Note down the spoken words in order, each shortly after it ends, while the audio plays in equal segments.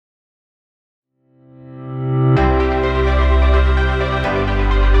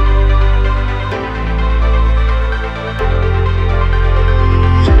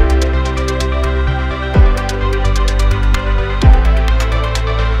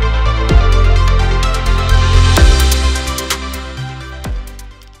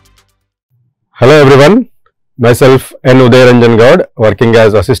everyone, myself N.Uday Ranjan Goud, working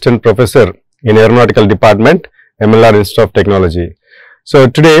as Assistant Professor in Aeronautical Department, MLR Institute of Technology. So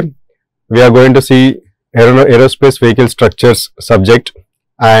today we are going to see Aerospace Vehicle Structures subject,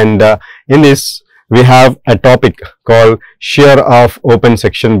 and in this we have a topic called shear of open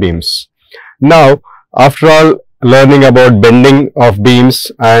section beams. Now, after all learning about bending of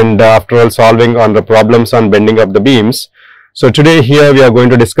beams and after all solving on the problems on bending of the beams, so today here we are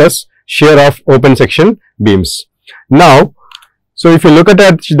going to discuss shear of open section beams. Now, so if you look at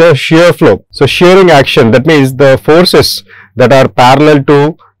the shear flow, so shearing action, that means the forces that are parallel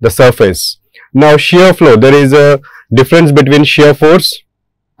to the surface. Now, shear flow, there is a difference between shear force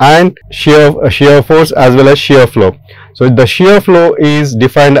and shear force as well as shear flow. So the shear flow is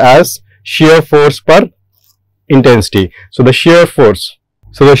defined as shear force per intensity. So the shear force,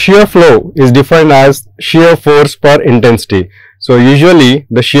 so the shear flow is defined as shear force per intensity. So usually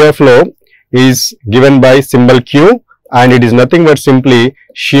the shear flow is given by symbol Q, and it is nothing but simply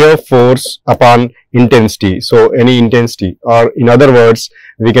shear force upon intensity. So any intensity, or in other words,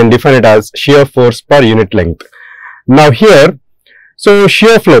 we can define it as shear force per unit length. Now here, so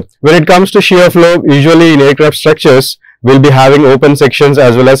shear flow, when it comes to shear flow, usually in aircraft structures, we'll be having open sections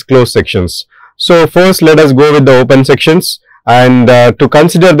as well as closed sections. So first let us go with the open sections. And to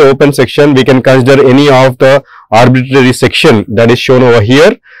consider the open section, we can consider any of the arbitrary section that is shown over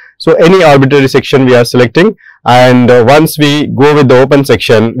here. So any arbitrary section we are selecting, and once we go with the open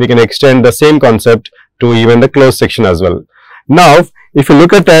section, we can extend the same concept to even the closed section as well. Now, if you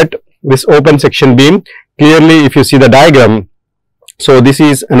look at this open section beam, clearly if you see the diagram, so this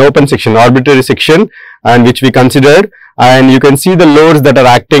is an open section, arbitrary section, and which we considered, and you can see the loads that are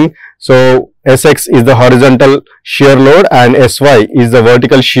acting. So Sx is the horizontal shear load and Sy is the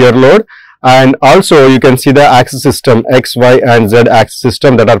vertical shear load, and also you can see the axis system X, Y and Z axis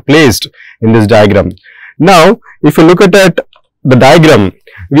system that are placed in this diagram. Now, if you look at the diagram,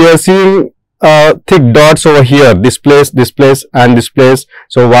 we are seeing thick dots over here, this place and this place.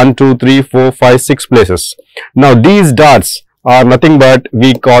 So 1, 2, 3, 4, 5, 6 places. Now these dots are nothing but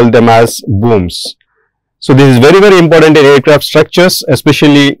we call them as booms. So this is very important in aircraft structures,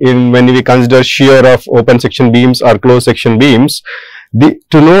 especially when we consider shear of open section beams or closed section beams,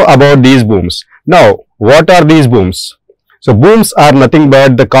 to know about these booms. Now, what are these booms? So booms are nothing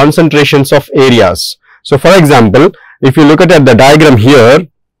but the concentrations of areas. So for example, if you look at the diagram here,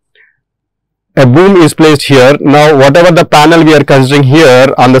 a boom is placed here. Now, whatever the panel we are considering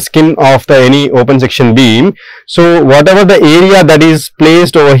here on the skin of any open section beam, so whatever the area that is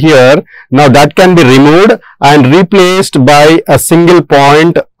placed over here, now that can be removed and replaced by a single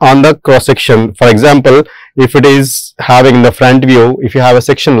point on the cross section. For example, if it is having in the front view, if you have a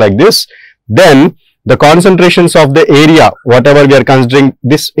section like this, then the concentrations of the area, whatever we are considering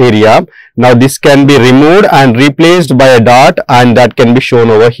this area, now this can be removed and replaced by a dot, and that can be shown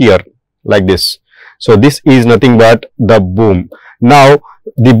over here like this. So this is nothing but the boom. Now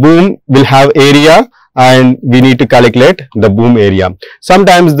the boom will have area, and we need to calculate the boom area.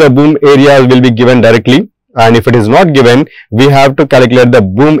 Sometimes the boom area will be given directly, and if it is not given, we have to calculate the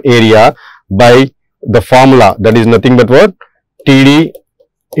boom area by the formula, that is nothing but what? TD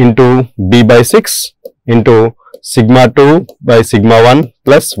into B by 6 into sigma 2 by sigma 1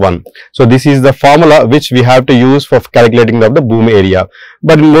 plus 1. So this is the formula which we have to use for calculating the boom area.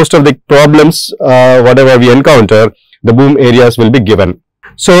 But in most of the problems, whatever we encounter, the boom areas will be given.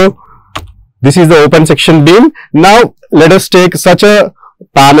 So this is the open section beam. Now let us take such a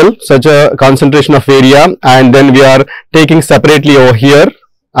panel, such a concentration of area, and then we are taking separately over here,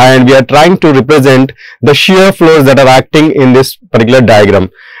 and we are trying to represent the shear flows that are acting in this particular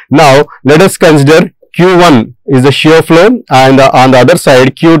diagram. Now let us consider Q1 is the shear flow, and on the other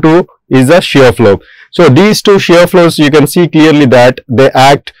side Q2 is the shear flow. So these two shear flows, you can see clearly that they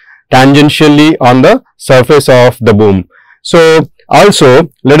act tangentially on the surface of the boom. So also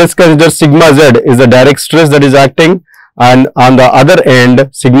let us consider sigma z is the direct stress that is acting, and on the other end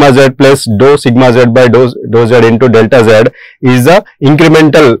sigma z plus dou sigma z by dou z into delta z is the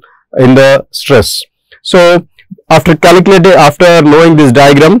incremental in the stress. So after knowing this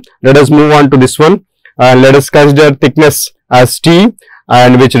diagram, let us move on to this one. Let us consider thickness as T,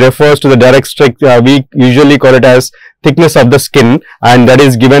 and which refers to the direct stress. We usually call it as thickness of the skin, and that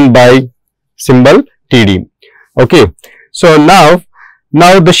is given by symbol TD. Okay. So now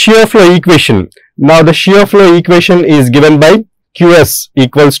the shear flow equation. Now the shear flow equation is given by Qs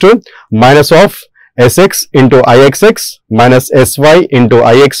equals to minus of Sx into Ixx minus Sy into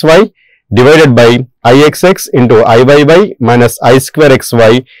Ixy divided by Ixx into Iyy minus I square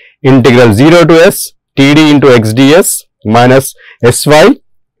xy integral 0 to S TD into xds minus Sy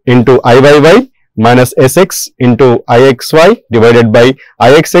into Iyy minus Sx into Ixy divided by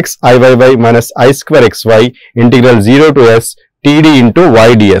Ixx Iyy minus I square xy integral 0 to S Td into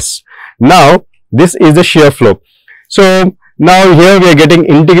Yds. Now, this is the shear flow. So, now here we are getting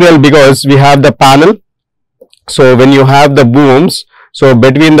integral because we have the panel. So, when you have the booms, so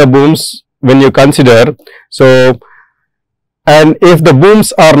between the booms when you consider, so and if the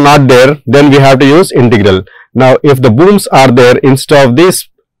booms are not there, then we have to use integral. Now, if the booms are there, instead of this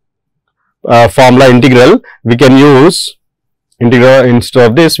formula integral, we can use integral,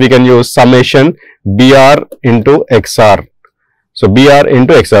 instead of this we can use summation Br into Xr. So, Br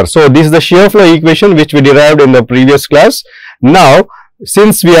into Xr. So, this is the shear flow equation which we derived in the previous class. Now,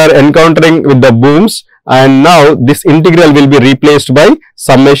 since we are encountering with the booms, and now this integral will be replaced by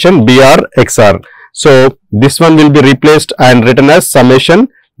summation Br Xr. So, this one will be replaced and written as summation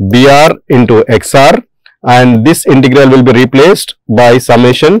Br into Xr, and this integral will be replaced by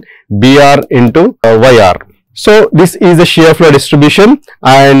summation Br into Yr. So, this is the shear flow distribution,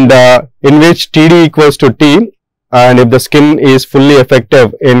 and in which Td equals to T, and if the skin is fully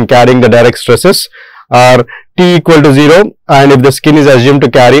effective in carrying the direct stresses, or T equal to 0, and if the skin is assumed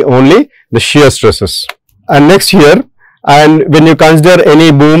to carry only the shear stresses. And next here, and when you consider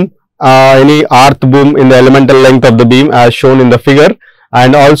any boom, any earth boom in the elemental length of the beam as shown in the figure,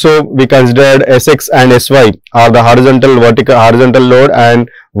 and also we considered Sx and Sy are the horizontal load and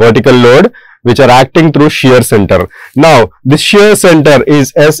vertical load which are acting through shear center. Now, this shear center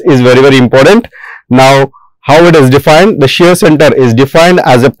is S is very important. Now, how it is defined? The shear center is defined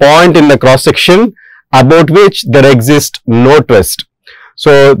as a point in the cross section about which there exists no twist.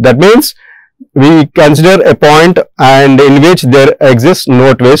 So, that means we consider a point and in which there exists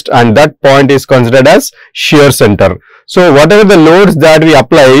no twist, and that point is considered as shear center. So, whatever the loads that we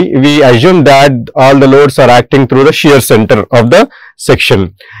apply, we assume that all the loads are acting through the shear center of the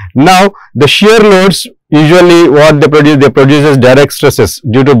section. Now, the shear loads usually what they produce direct stresses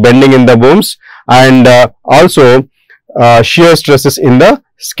due to bending in the booms, and also shear stresses in the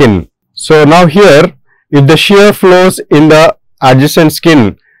skin. So, now here if the shear flows in the adjacent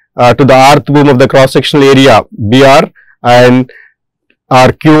skin to the earth boom of the cross sectional area Br and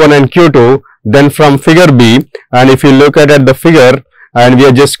are Q1 and Q2, then from figure B, and if you look at the figure, and we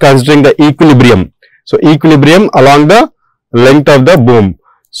are just considering the equilibrium. So, equilibrium along the length of the boom.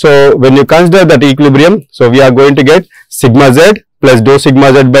 So, when you consider that equilibrium, so we are going to get sigma z plus dou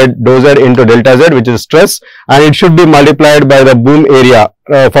sigma z by dou z into delta z, which is stress, and it should be multiplied by the boom area.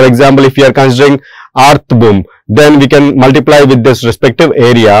 For example, if you are considering earth boom, then we can multiply with this respective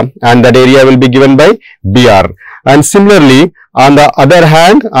area, and that area will be given by Br. And similarly, on the other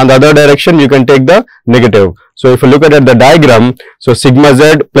hand, on the other direction, you can take the negative. So, if you look at the diagram, so sigma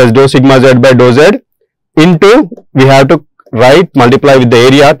z plus dou sigma z by dou z into, we have to multiply with the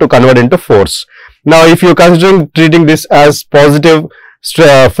area to convert into force. Now, if you are considering treating this as positive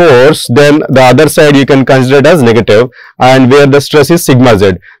force, then the other side you can consider it as negative, and where the stress is sigma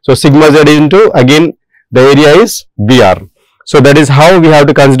z. So, sigma z into, again the area is Br. So, that is how we have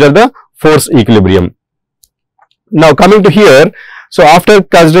to consider the force equilibrium. Now, coming to here, so after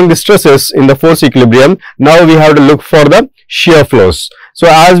considering the stresses in the force equilibrium, now we have to look for the shear flows. So,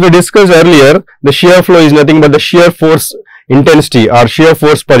 as we discussed earlier, the shear flow is nothing but the shear force intensity or shear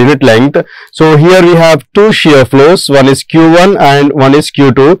force per unit length. So, here we have two shear flows, one is Q1 and one is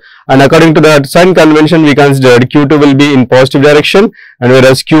Q2, and according to the sign convention we considered Q2 will be in positive direction and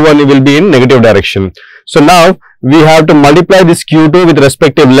whereas Q1 will be in negative direction. So, now we have to multiply this Q2 with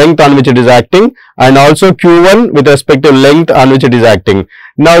respective length on which it is acting and also Q1 with respective length on which it is acting.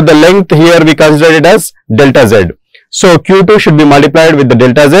 Now, the length here we consider it as delta Z. So, Q2 should be multiplied with the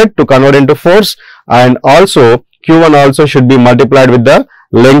delta Z to convert into force, and also Q1 also should be multiplied with the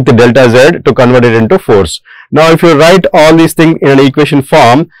length delta Z to convert it into force. Now, if you write all these things in an equation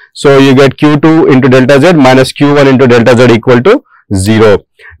form, so you get Q2 into delta Z minus Q1 into delta Z equal to 0.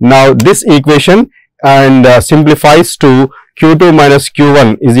 Now, this equation and simplifies to Q2 minus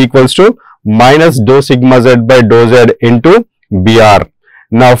Q1 is equals to minus dou sigma Z by dou Z into Br.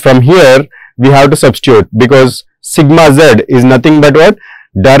 Now, from here we have to substitute because sigma Z is nothing but what?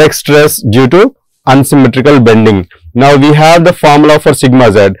 Direct stress due to unsymmetrical bending. Now, we have the formula for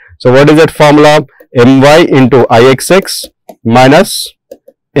sigma Z. So, what is that formula? My into Ixx minus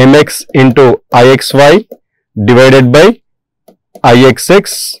mx into Ixy divided by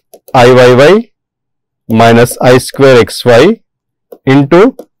Ixx Iyy minus I square xy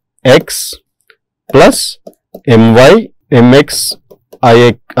into x plus my mx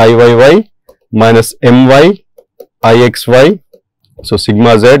Iyy minus my Ixy. So,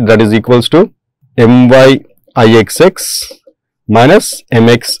 sigma Z, that is equals to my Ixx minus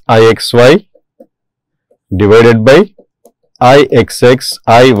mx Ixy divided by Ixx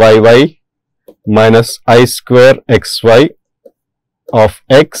Iyy minus I square xy of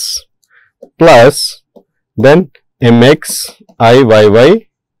x plus then mx Iyy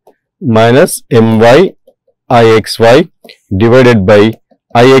minus my Ixy divided by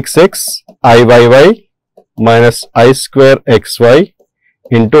Ixx Iyy minus I square xy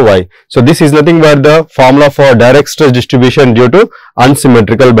into y. So this is nothing but the formula for direct stress distribution due to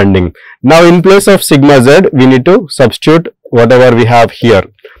unsymmetrical bending. Now in place of sigma z, we need to substitute whatever we have here.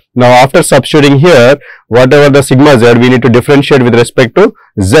 Now after substituting here, whatever the sigma z, we need to differentiate with respect to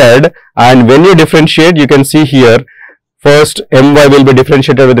z, and when you differentiate, you can see here, first my will be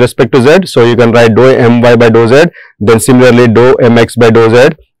differentiated with respect to z, so you can write dou my by dou z, then similarly dou mx by dou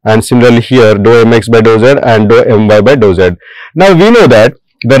z, and similarly here dou mx by dou z and dou my by dou z. Now we know that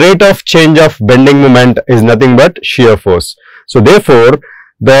the rate of change of bending moment is nothing but shear force. So therefore,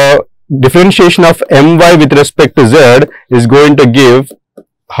 the differentiation of my with respect to z is going to give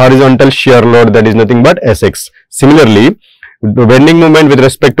horizontal shear load, that is nothing but Sx. Similarly, the bending moment with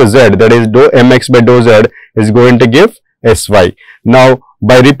respect to z, that is dou mx by dou z, is going to give Sy. Now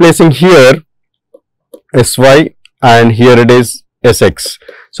by replacing here Sy and here it is Sx.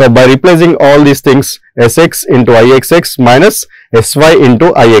 So by replacing all these things, Sx into Ixx minus Sy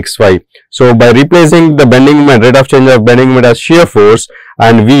into Ixy. So by replacing the bending moment, rate of change of bending moment as shear force,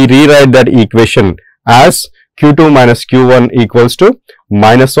 and we rewrite that equation as Q2 minus Q1 equals to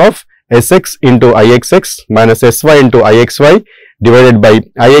minus of Sx into Ixx minus Sy into Ixy divided by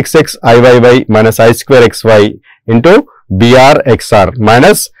Ixx Iyy minus I square xy into Br xr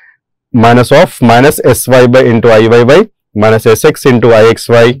minus of minus Sy by into Iyy minus Sx into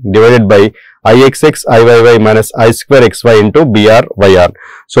Ixy divided by Ixx Iyy minus I square xy into Br yr.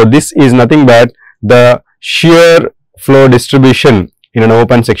 So this is nothing but the shear flow distribution in an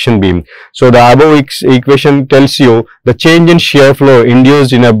open section beam. So the above equation tells you the change in shear flow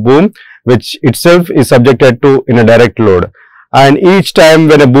induced in a boom which itself is subjected to in a direct load, and each time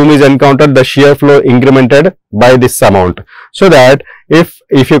when a boom is encountered, the shear flow incremented by this amount. So that if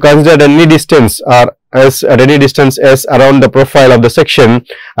you consider any distance or s at any distance s around the profile of the section,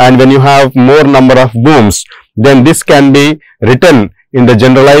 and when you have more number of booms, then this can be written in the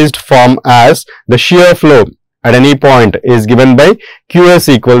generalized form as the shear flow at any point is given by Qs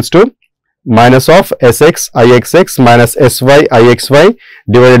equals to minus of Sx Ixx minus Sy Ixy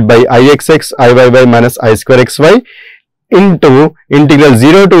divided by Ixx Iyy minus I square xy into integral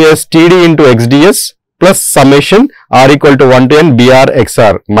 0 to s Td into xds plus summation r equal to 1 to n Br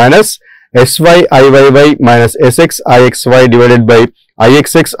xr minus Sy Iyy minus Sx Ixy divided by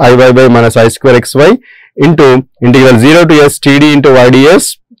Ixx Iyy minus I square xy into integral 0 to s Td into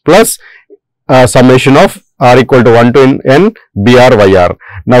yds plus summation of r equal to 1 to n Br yr.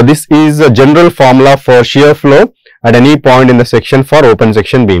 Now this is a general formula for shear flow at any point in the section for open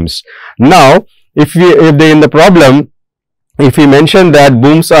section beams. Now if in the problem, if we mention that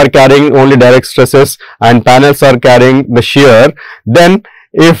booms are carrying only direct stresses and panels are carrying the shear, then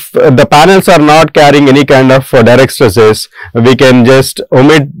if the panels are not carrying any kind of direct stresses, we can just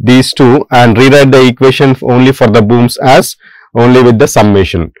omit these two and rewrite the equation only for the booms as only with the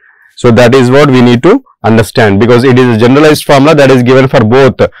summation. So that is what we need to understand, because it is a generalized formula that is given for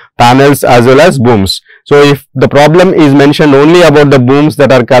both panels as well as booms. So if the problem is mentioned only about the booms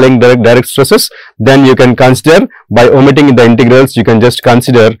that are carrying direct stresses, then you can consider by omitting the integrals, you can just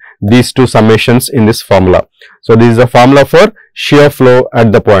consider these two summations in this formula. So this is a formula for shear flow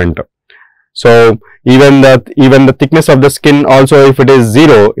at the point. So even the thickness of the skin also, if it is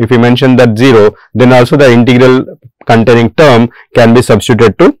 0, if we mention that 0, then also the integral containing term can be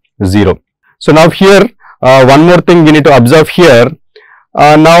substituted to 0. So now here one more thing we need to observe here.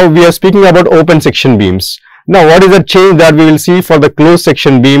 Now we are speaking about open section beams. Now what is the change that we will see for the closed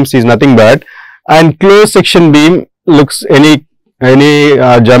section beams is nothing but, and closed section beam looks any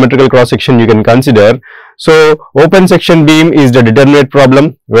geometrical cross section you can consider. So open section beam is the determinate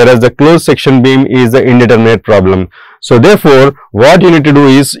problem, whereas the closed section beam is the indeterminate problem. So therefore what you need to do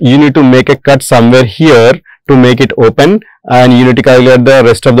is you need to make a cut somewhere here to make it open, and you need to calculate the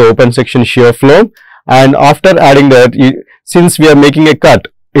rest of the open section shear flow. And after adding that, since we are making a cut,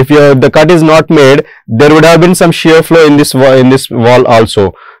 if the cut is not made, there would have been some shear flow in this wall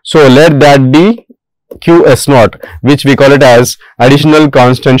also. So let that be QS0, which we call it as additional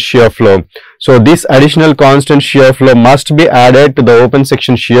constant shear flow. So this additional constant shear flow must be added to the open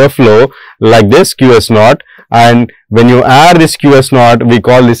section shear flow like this QS0, and when you add this QS0, we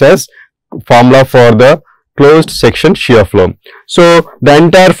call this as formula for the closed section shear flow. So the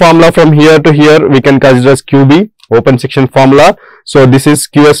entire formula from here to here we can consider as QB, open section formula. So this is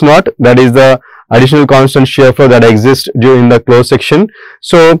QS0, that is the additional constant shear flow that exists during the closed section.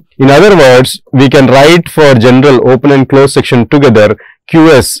 So in other words, we can write for general open and closed section together,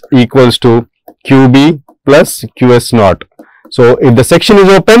 QS equals to QB plus QS naught. So if the section is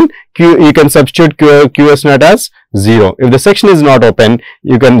open, you can substitute QS naught as 0. If the section is not open,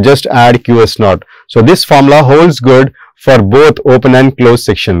 you can just add QS naught. So this formula holds good for both open and closed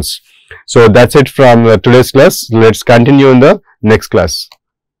sections. So that's it from today's class. Let's continue in the next class.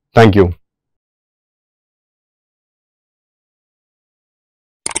 Thank you.